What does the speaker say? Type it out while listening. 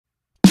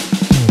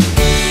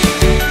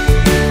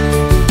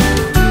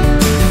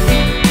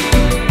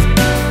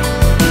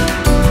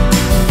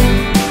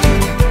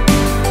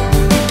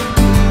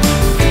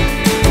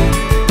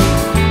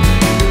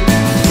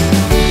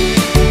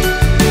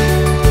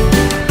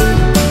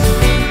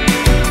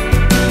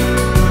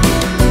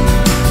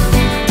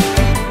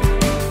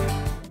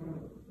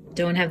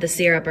don't have the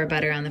syrup or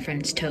butter on the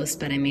French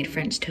toast, but I made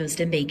French toast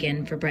and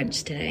bacon for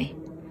brunch today.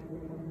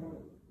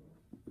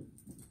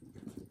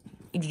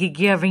 Good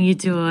girl, bring your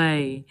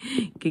toy.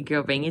 Good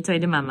girl, bring your toy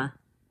to Mama.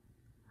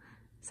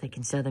 So I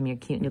can show them your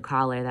cute new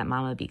collar that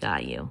Mama Bee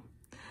got you.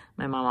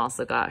 My mom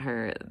also got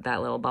her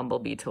that little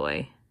bumblebee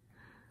toy.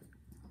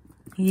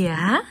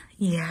 Yeah?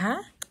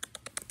 Yeah?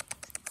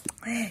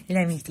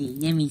 Let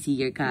me see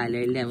your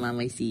collar. Let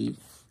Mama see.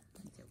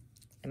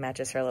 It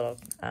matches her little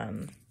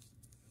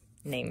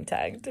name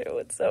tag too.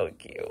 It's so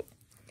cute.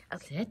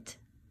 Sit.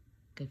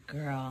 Good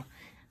girl.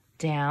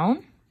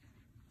 Down.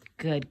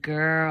 Good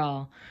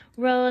girl.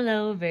 Roll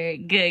over.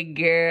 Good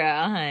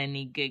girl,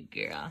 honey. Good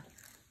girl.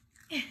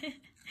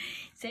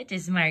 Such a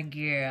smart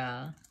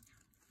girl.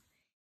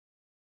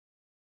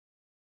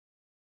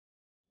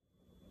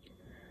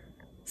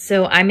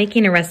 So I'm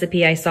making a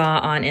recipe I saw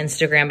on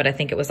Instagram, but I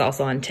think it was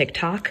also on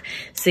TikTok.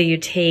 So you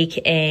take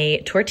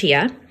a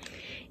tortilla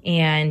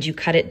and you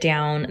cut it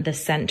down the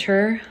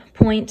center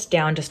point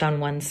down just on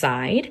one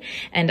side.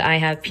 And I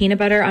have peanut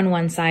butter on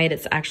one side.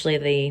 It's actually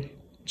the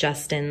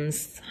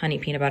Justin's honey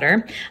peanut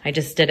butter. I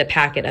just did a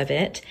packet of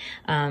it,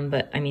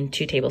 but I mean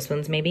 2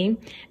 tablespoons maybe.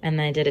 And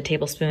then I did a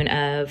tablespoon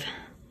of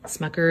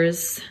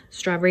Smucker's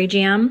strawberry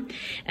jam.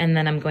 And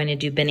then I'm going to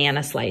do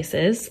banana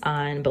slices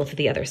on both of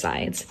the other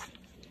sides.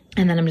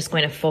 And then I'm just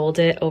going to fold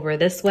it over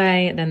this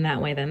way, then that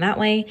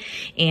way,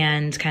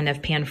 and kind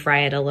of pan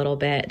fry it a little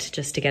bit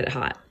just to get it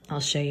hot.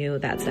 I'll show you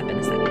that step in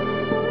a second.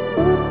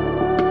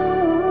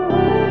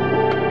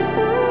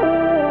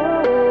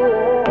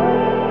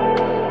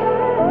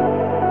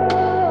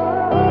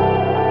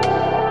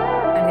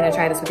 I'm gonna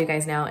try this with you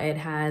guys now. It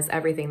has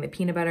everything, the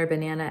peanut butter,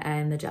 banana,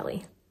 and the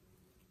jelly.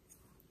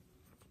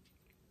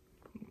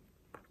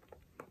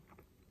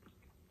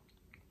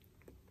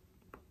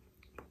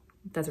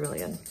 That's really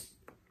good.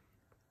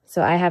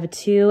 So I have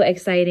 2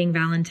 exciting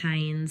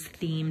Valentine's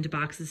themed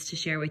boxes to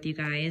share with you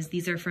guys.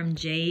 These are from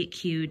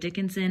J.Q.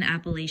 Dickinson,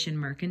 Appalachian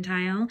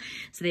Mercantile.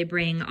 So they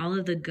bring all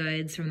of the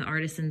goods from the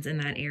artisans in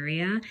that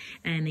area,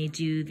 and they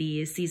do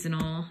these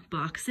seasonal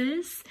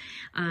boxes.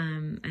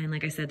 And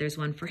like I said, there's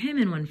one for him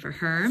and one for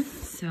her.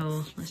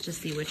 So let's just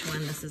see which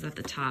one. This is at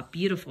the top.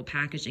 Beautiful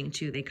packaging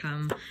too. They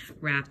come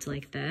wrapped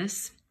like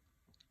this.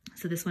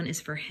 So this one is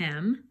for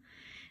him.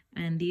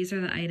 And these are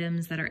the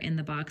items that are in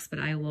the box, but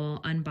I will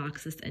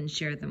unbox this and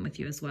share them with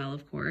you as well,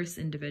 of course,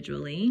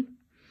 individually.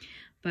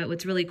 But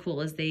what's really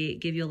cool is they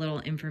give you a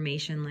little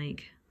information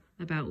like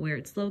about where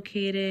it's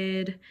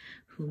located,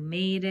 who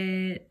made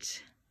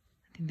it.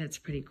 I think that's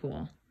pretty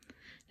cool.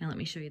 Now let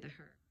me show you the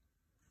her.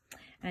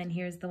 And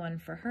here's the one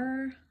for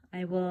her.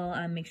 I will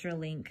make sure to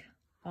link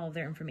all of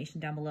their information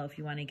down below if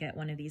you want to get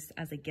one of these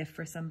as a gift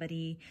for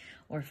somebody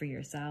or for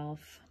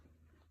yourself.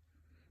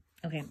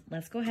 Okay,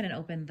 let's go ahead and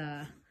open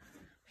the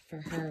for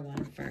her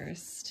one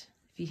first.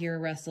 If you hear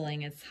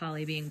rustling, it's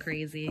Holly being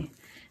crazy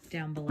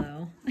down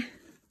below.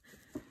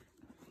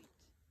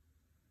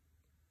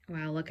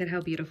 Wow, look at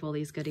how beautiful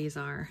these goodies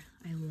are.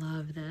 I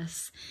love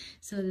this.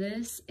 So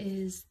this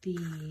is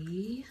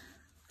the,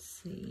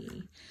 let's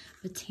see,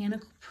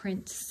 botanical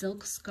print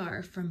silk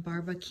scarf from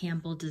Barbara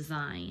Campbell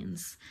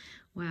Designs.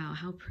 Wow,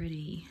 how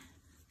pretty.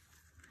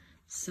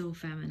 So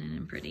feminine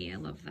and pretty. I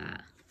love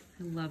that.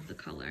 I love the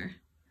color.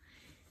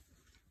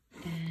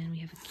 And we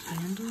have a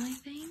candle, I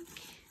think,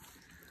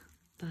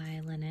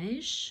 by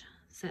Laneige,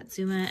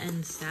 Satsuma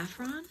and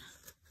Saffron.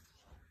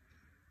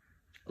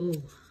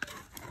 Oh,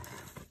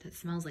 that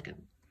smells like a,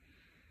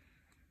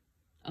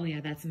 oh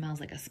yeah, that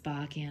smells like a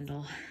spa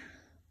candle.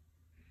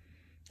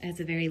 It has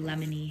a very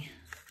lemony,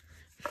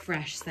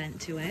 fresh scent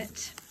to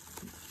it.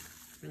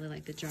 Really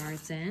like the jar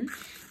it's in.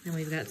 Then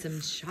we've got some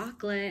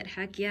chocolate,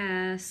 heck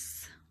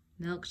yes.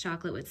 Milk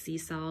chocolate with sea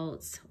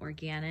salts,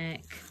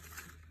 organic.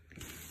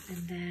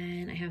 And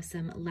then I have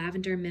some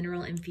lavender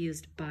mineral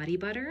infused body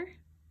butter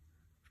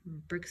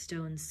from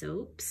Brickstone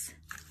Soaps.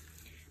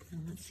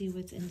 And let's see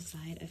what's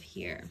inside of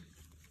here.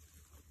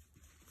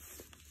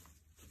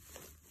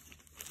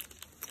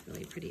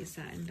 Really pretty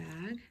satin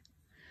bag.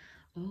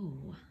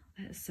 Oh,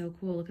 that is so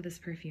cool. Look at this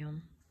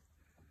perfume.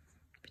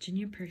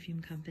 Virginia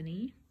Perfume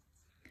Company.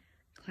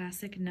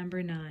 Classic No.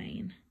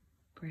 9.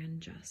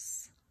 Grand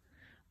Jus.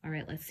 All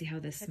right, let's see how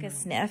this smells. Took a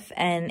sniff,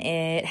 and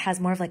it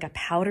has more of like a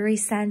powdery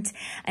scent,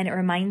 and it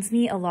reminds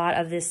me a lot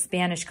of this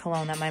Spanish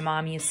cologne that my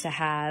mom used to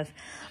have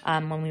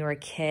when we were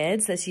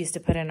kids that she used to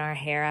put in our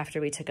hair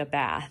after we took a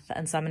bath.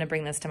 And so I'm gonna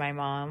bring this to my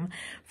mom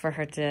for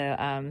her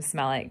to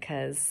smell it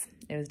because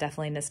it was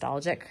definitely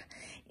nostalgic.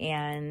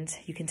 And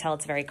you can tell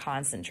it's very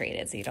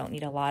concentrated, so you don't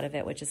need a lot of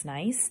it, which is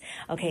nice.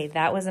 Okay,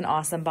 that was an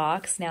awesome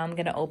box. Now I'm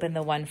gonna open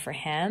the one for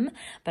him,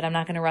 but I'm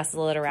not gonna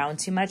rustle it around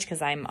too much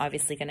because I'm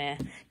obviously gonna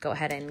go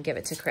ahead and give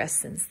it to Chris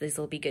since these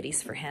will be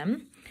goodies for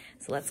him.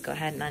 So let's go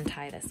ahead and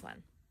untie this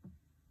one.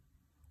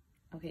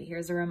 Okay,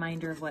 here's a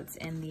reminder of what's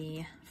in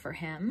the for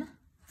him.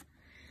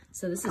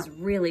 So this is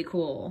really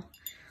cool.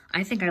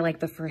 I think I like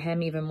the for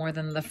him even more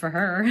than the for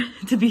her,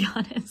 to be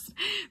honest.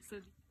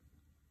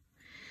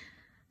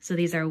 So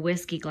these are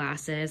whiskey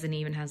glasses, and it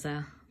even has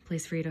a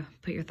place for you to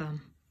put your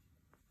thumb.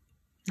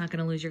 Not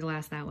gonna lose your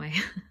glass that way.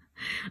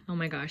 Oh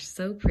my gosh,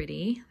 so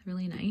pretty,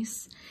 really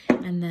nice.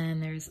 And then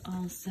there's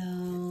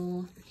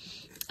also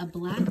a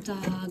Black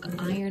Dog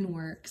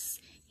Ironworks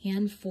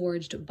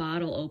hand-forged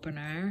bottle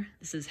opener.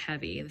 This is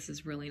heavy, this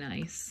is really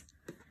nice.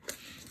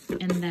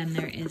 And then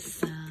there is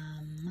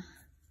some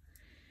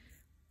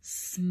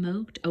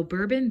smoked, oh,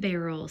 bourbon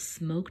barrel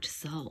smoked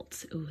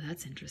salt. Oh,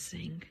 that's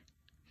interesting.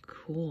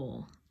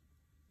 Cool.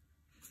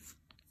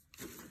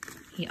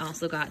 He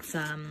also got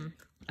some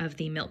of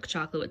the milk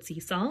chocolate with sea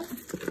salt.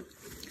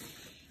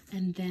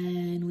 And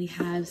then we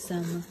have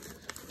some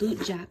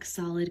Bootjack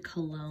Solid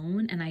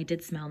Cologne. And I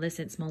did smell this.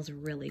 It smells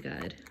really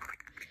good.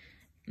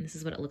 And this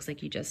is what it looks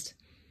like. You just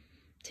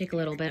take a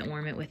little bit,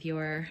 warm it with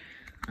your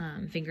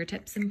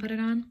fingertips and put it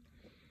on.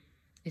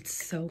 It's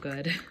so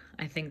good.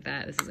 I think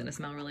that this is going to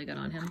smell really good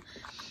on him.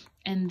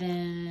 And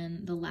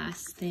then the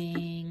last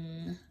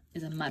thing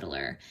is a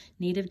muddler.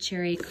 Native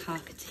Cherry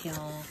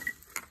Cocktail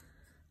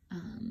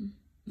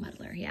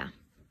muddler. Yeah.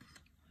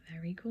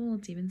 Very cool.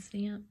 It's even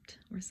stamped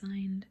or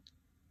signed.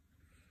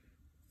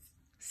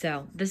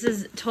 So this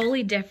is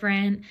totally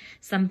different,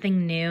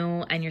 something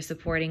new, and you're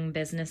supporting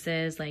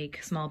businesses,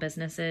 like small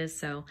businesses.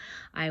 So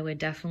I would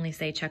definitely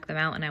say check them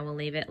out, and I will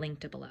leave it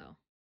linked below.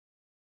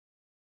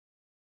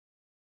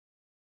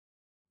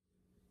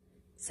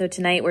 So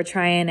tonight we're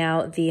trying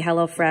out the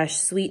HelloFresh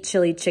sweet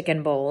chili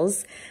chicken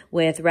bowls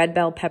with red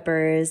bell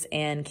peppers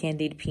and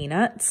candied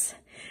peanuts.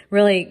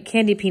 Really,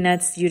 candied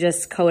peanuts, you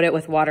just coat it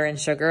with water and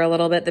sugar a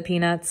little bit, the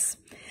peanuts.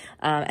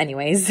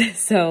 Anyways,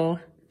 so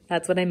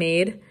that's what I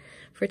made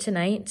for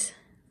tonight.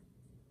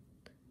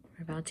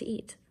 We're about to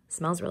eat.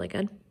 Smells really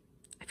good.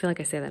 I feel like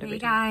I say that every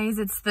time. Hey guys,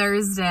 it's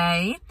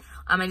Thursday.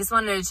 I just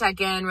wanted to check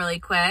in really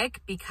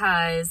quick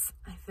because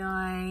I feel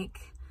like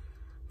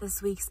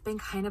this week's been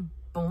kind of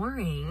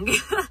boring.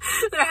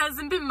 There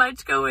hasn't been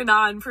much going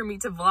on for me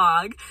to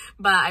vlog,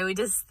 but I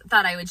just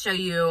thought I would show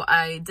you.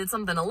 I did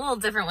something a little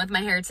different with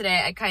my hair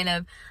today.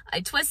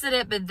 I twisted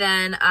it, but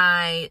then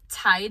I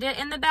tied it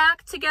in the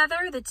back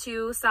together, the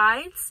two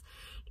sides,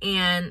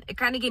 and it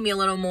kind of gave me a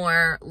little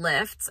more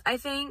lift, I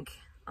think,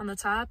 on the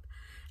top.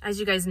 As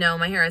you guys know,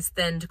 my hair has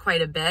thinned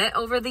quite a bit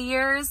over the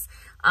years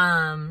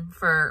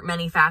for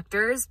many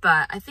factors,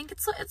 but I think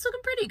it's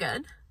looking pretty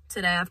good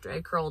today after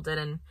I curled it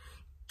and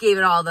gave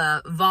it all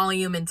the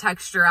volume and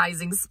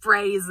texturizing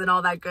sprays and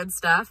all that good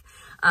stuff.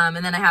 And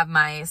then I have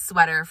my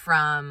sweater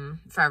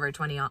from Forever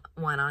 21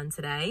 on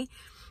today.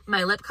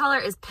 My lip color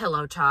is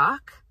Pillow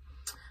Talk.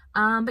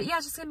 But yeah,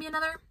 it's just gonna be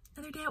another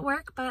day at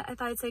work, but I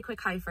thought I'd say a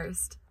quick hi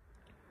first.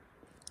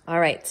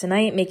 All right,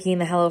 tonight making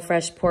the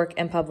HelloFresh pork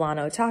and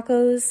poblano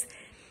tacos.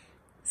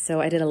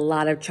 So I did a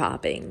lot of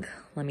chopping.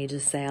 Let me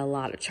just say a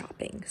lot of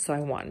chopping. So I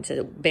wanted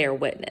to bear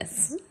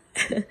witness.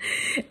 And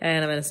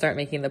I'm going to start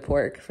making the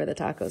pork for the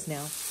tacos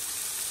now.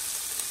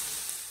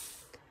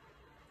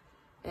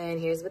 And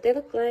here's what they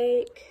look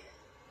like.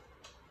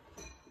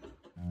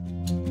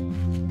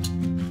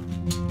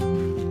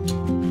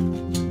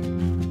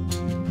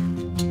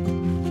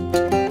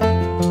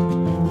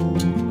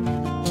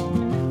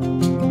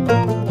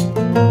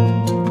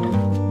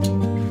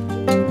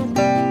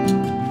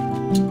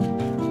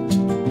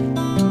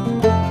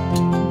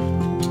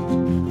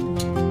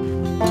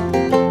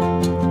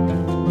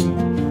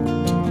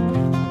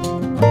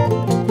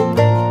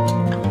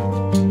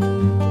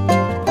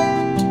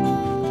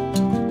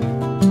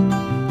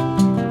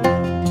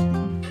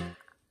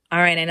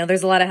 I know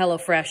there's a lot of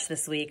HelloFresh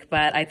this week,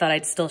 but I thought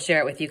I'd still share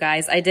it with you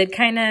guys. I did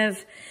kind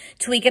of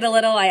tweak it a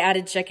little. I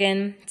added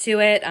chicken to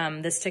it.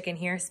 This chicken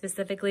here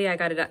specifically, I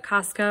got it at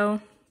Costco.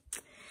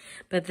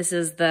 But this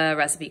is the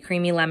recipe,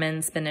 creamy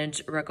lemon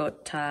spinach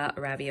ricotta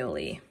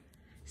ravioli.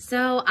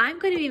 So I'm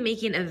going to be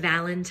making a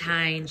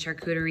Valentine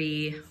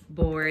charcuterie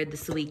board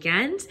this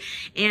weekend.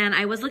 And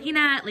I was looking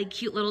at like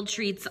cute little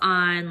treats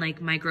on like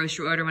my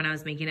grocery order when I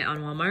was making it on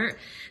Walmart.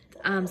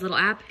 Little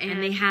app, and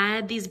they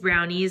had these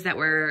brownies that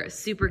were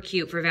super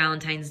cute for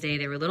Valentine's Day.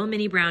 They were little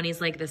mini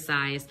brownies like this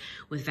size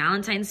with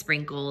Valentine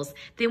sprinkles.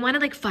 They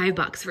wanted like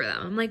 $5 for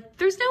them. I'm like,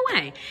 there's no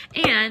way.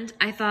 And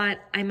I thought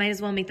I might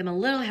as well make them a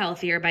little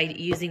healthier by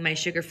using my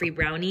sugar-free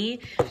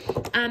brownie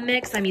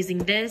mix. I'm using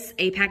this,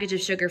 a package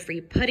of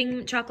sugar-free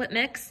pudding chocolate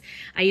mix.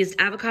 I used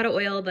avocado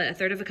oil, but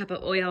 1/3 of a cup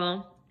of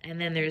oil. And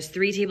then there's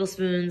 3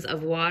 tablespoons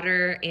of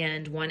water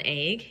and 1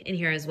 egg in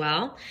here as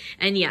well.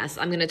 And yes,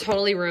 I'm gonna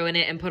totally ruin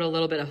it and put a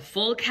little bit of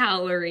full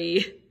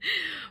calorie,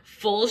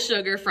 full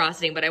sugar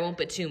frosting, but I won't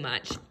put too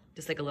much.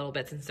 Just like a little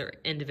bit since they're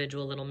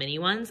individual little mini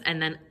ones. And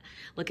then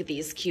look at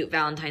these cute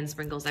Valentine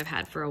sprinkles I've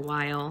had for a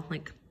while.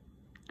 Like,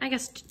 I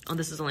guess, oh,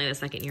 this is only the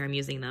 2nd year I'm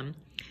using them.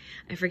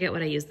 I forget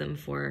what I used them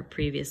for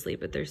previously,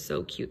 but they're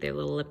so cute. They have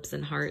little lips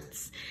and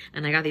hearts.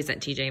 And I got these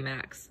at TJ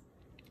Maxx.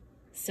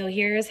 So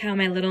here's how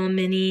my little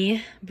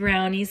mini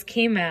brownies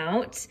came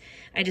out.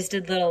 I just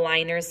did little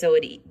liners so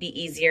it would be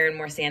easier and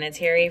more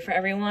sanitary for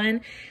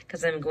everyone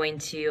because I'm going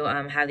to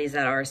have these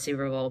at our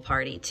Super Bowl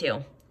party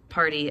too.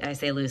 party. I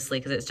say loosely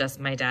because it's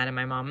just my dad and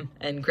my mom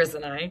and Chris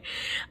and I.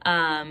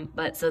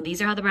 But so these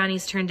are how the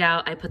brownies turned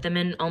out. I put them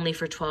in only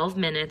for 12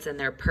 minutes and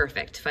they're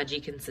perfect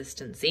fudgy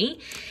consistency.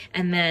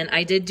 And then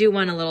I did do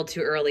one a little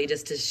too early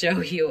just to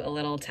show you a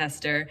little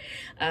tester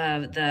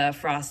of the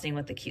frosting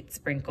with the cute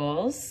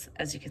sprinkles.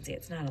 As you can see,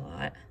 it's not a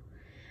lot.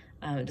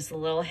 Just a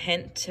little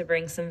hint to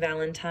bring some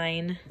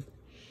Valentine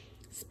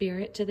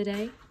spirit to the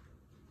day.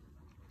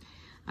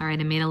 All right,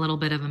 I made a little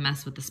bit of a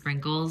mess with the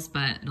sprinkles,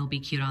 but it'll be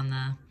cute on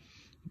the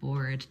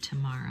board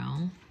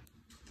tomorrow.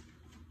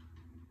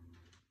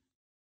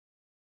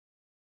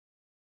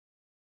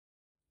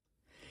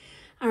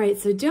 All right,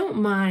 so don't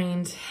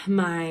mind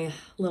my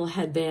little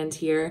headband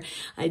here.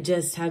 I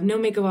just have no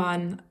makeup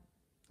on.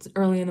 It's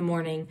early in the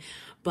morning,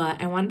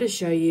 but I wanted to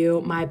show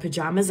you my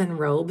pajamas and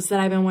robes that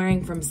I've been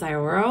wearing from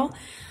SIORO.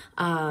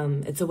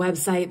 It's a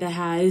website that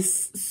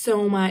has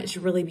so much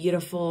really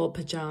beautiful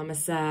pajama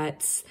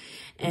sets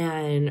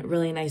and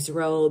really nice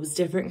robes,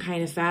 different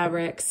kind of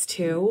fabrics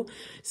too.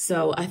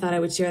 So I thought I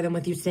would share them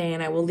with you today,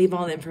 and I will leave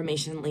all the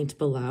information linked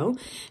below.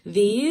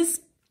 These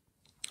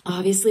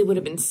obviously would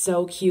have been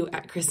so cute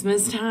at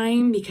Christmas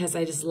time because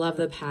I just love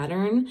the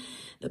pattern,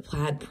 the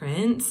plaid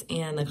prints,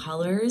 and the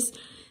colors.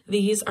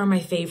 These are my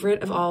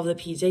favorite of all of the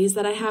PJs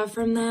that I have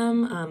from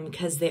them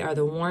because they are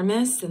the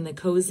warmest and the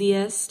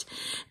coziest,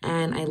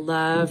 and I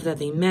love that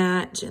they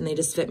match and they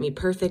just fit me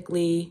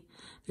perfectly.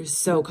 They're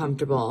so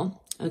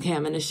comfortable. Okay,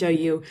 I'm going to show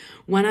you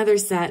one other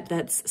set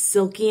that's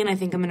silky, and I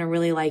think I'm going to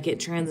really like it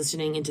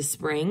transitioning into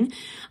spring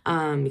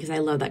because I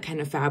love that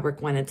kind of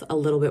fabric when it's a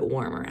little bit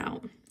warmer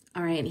out.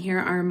 All right, here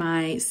are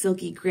my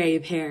silky gray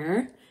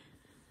pair.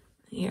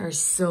 They are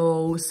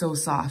so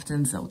soft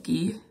and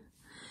silky.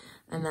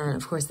 And then,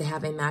 of course, they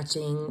have a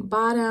matching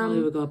bottom.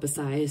 Probably would go up a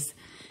size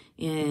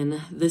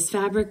in this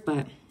fabric,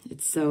 but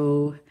it's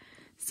so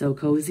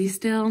cozy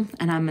still.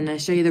 And I'm going to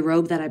show you the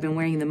robe that I've been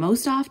wearing the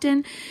most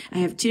often. I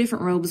have two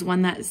different robes,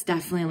 one that's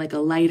definitely like a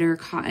lighter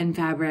cotton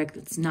fabric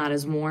that's not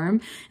as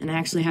warm. And I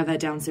actually have that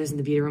downstairs in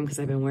the beauty room because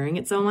I've been wearing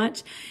it so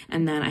much.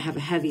 And then I have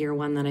a heavier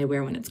one that I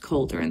wear when it's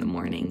colder in the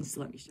morning.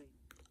 So let me show you.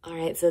 All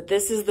right, so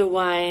this is the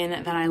one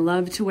that I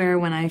love to wear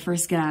when I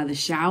first get out of the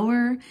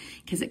shower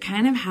because it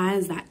kind of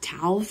has that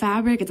towel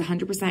fabric. It's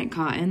 100%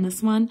 cotton,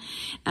 this one,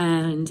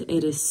 and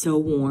it is so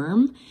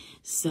warm.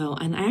 So,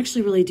 and I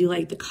actually really do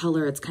like the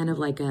color. It's kind of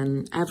like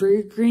an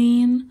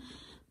evergreen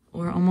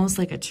or almost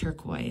like a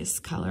turquoise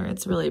color.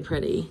 It's really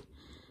pretty,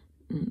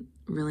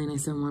 really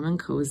nice and warm and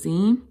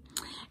cozy.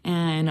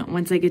 And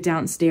once I get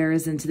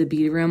downstairs into the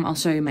beauty room, I'll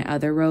show you my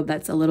other robe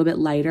that's a little bit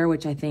lighter,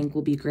 which I think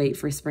will be great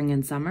for spring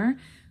and summer.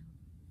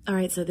 All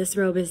right, so this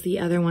robe is the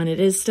other one. It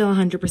is still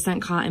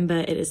 100% cotton,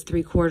 but it is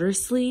 3/4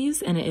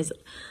 sleeves, and it is a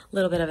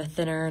little bit of a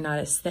thinner, not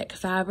as thick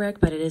fabric,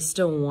 but it is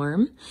still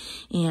warm.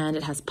 And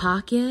it has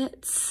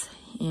pockets,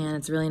 and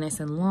it's really nice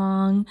and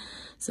long,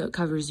 so it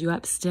covers you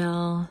up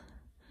still.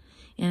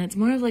 And it's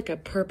more of like a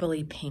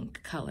purpley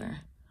pink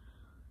color.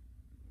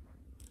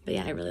 But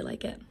yeah, I really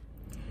like it.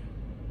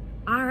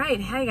 All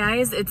right, hey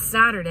guys, it's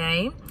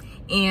Saturday,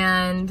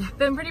 and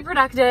been pretty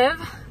productive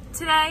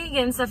today,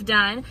 getting stuff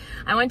done.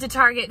 I went to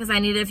Target because I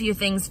needed a few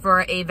things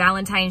for a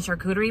Valentine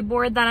charcuterie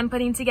board that I'm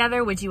putting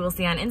together, which you will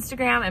see on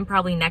Instagram and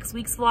probably next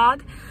week's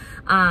vlog.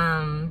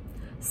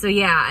 So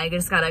yeah, I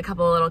just got a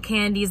couple of little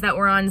candies that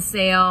were on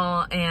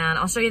sale, and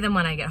I'll show you them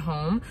when I get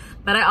home.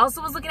 But I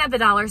also was looking at the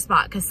dollar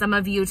spot because some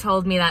of you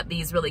told me that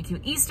these really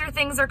cute Easter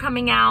things are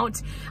coming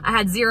out. I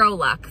had zero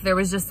luck. There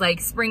was just like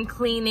spring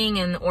cleaning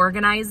and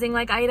organizing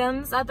like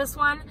items at this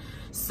one.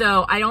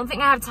 So I don't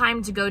think I have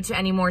time to go to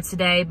any more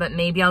today, but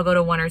maybe I'll go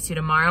to one or two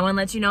tomorrow and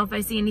let you know if I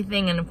see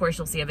anything. And of course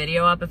you'll see a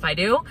video up if I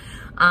do.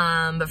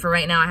 But for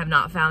right now, I have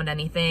not found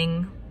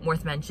anything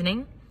worth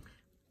mentioning.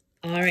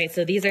 All right,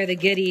 so these are the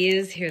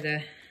goodies. Here,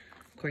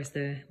 of course,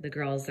 the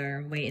girls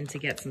are waiting to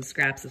get some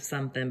scraps of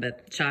something,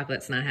 but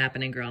chocolate's not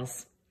happening,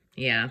 girls.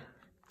 Yeah.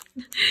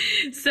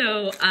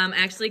 So I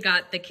actually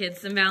got the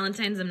kids some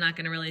Valentines. I'm not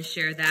going to really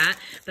share that,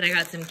 but I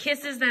got some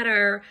kisses that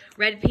are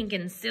red, pink,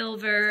 and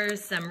silver,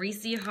 some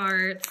Reese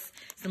hearts,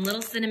 some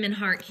little cinnamon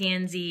heart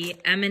candy,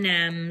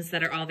 M&Ms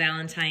that are all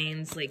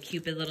Valentines, like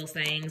Cupid little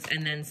sayings,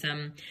 and then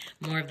some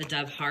more of the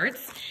Dove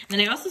hearts. And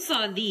then I also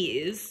saw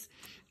these.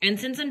 And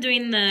since I'm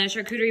doing the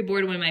charcuterie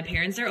board when my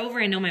parents are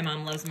over, I know my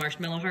mom loves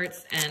marshmallow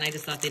hearts, and I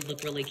just thought they'd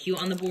look really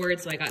cute on the board,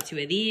 so I got 2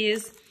 of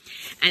these.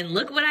 And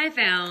look what I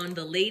found,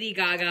 the Lady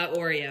Gaga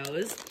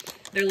Oreos.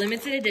 They're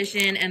limited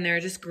edition, and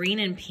they're just green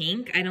and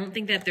pink. I don't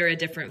think that they're a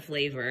different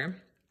flavor.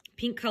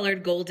 Pink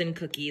colored golden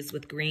cookies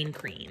with green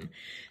cream.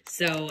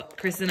 So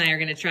Chris and I are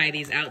gonna try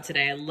these out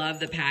today. I love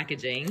the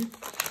packaging.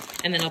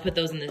 And then I'll put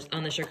those on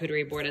the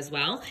charcuterie board as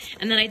well.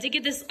 And then I did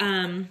get this,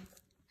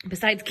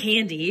 besides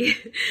candy,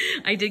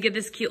 I did get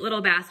this cute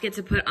little basket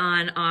to put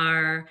on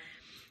our,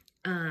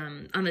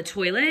 on the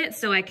toilet,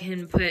 so I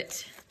can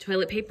put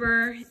toilet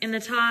paper in the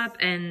top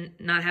and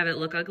not have it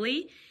look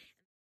ugly.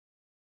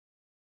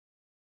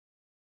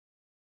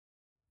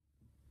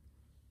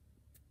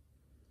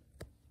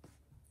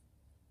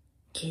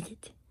 Get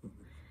it.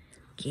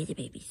 Get it,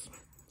 babies.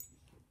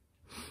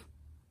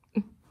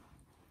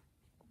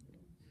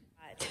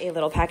 a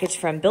little package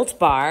from Built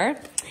Bar,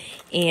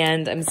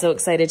 and I'm so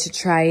excited to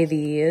try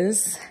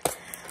these.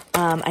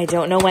 I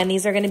don't know when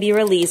these are going to be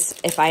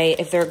released. If I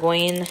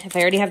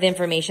already have the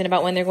information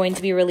about when they're going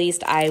to be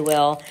released, I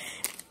will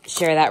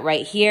share that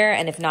right here.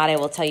 And if not, I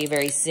will tell you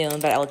very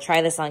soon, but I will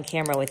try this on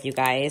camera with you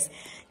guys.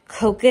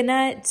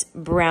 Coconut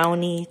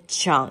brownie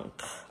chunk.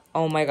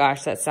 Oh my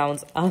gosh, that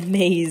sounds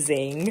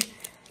amazing.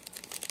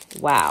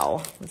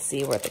 Wow. Let's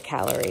see what the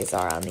calories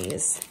are on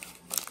these.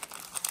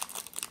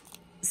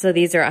 So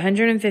these are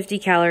 150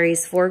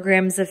 calories, 4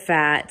 grams of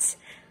fat,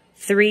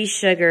 3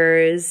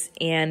 sugars,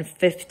 and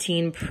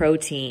 15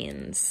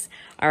 proteins.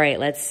 All right,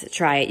 let's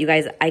try it. You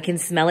guys, I can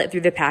smell it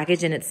through the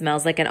package and it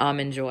smells like an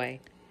Almond Joy.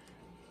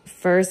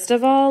 First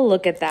of all,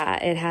 look at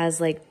that. It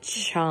has like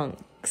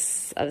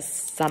chunks of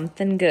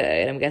something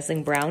good. I'm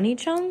guessing brownie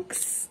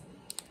chunks.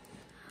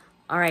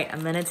 All right,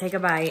 I'm gonna take a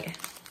bite.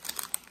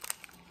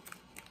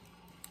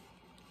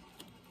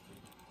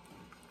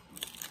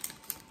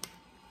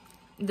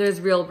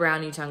 There's real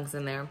brownie chunks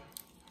in there.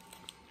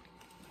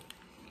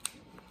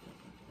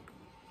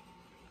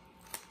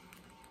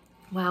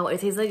 Wow, it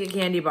tastes like a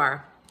candy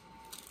bar.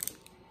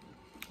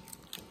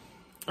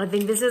 I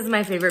think this is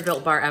my favorite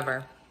Built Bar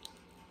ever.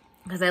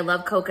 Because I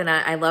love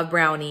coconut, I love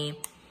brownie.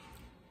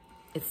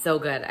 It's so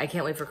good. I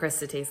can't wait for Chris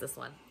to taste this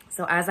one.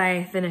 So as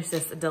I finish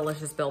this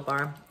delicious Built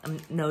Bar,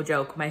 no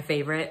joke, my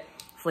favorite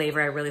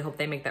flavor, I really hope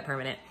they make that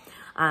permanent.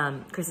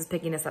 Chris is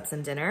picking us up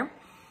some dinner.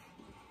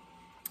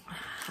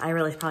 I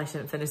really probably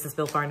shouldn't finish this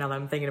Built Bar now that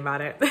I'm thinking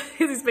about it.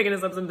 He's picking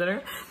us up some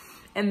dinner.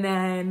 And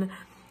then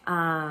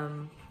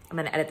I'm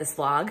gonna edit this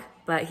vlog,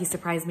 but he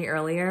surprised me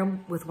earlier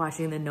with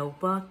watching The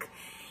Notebook,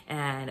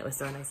 and it was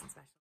so nice and special.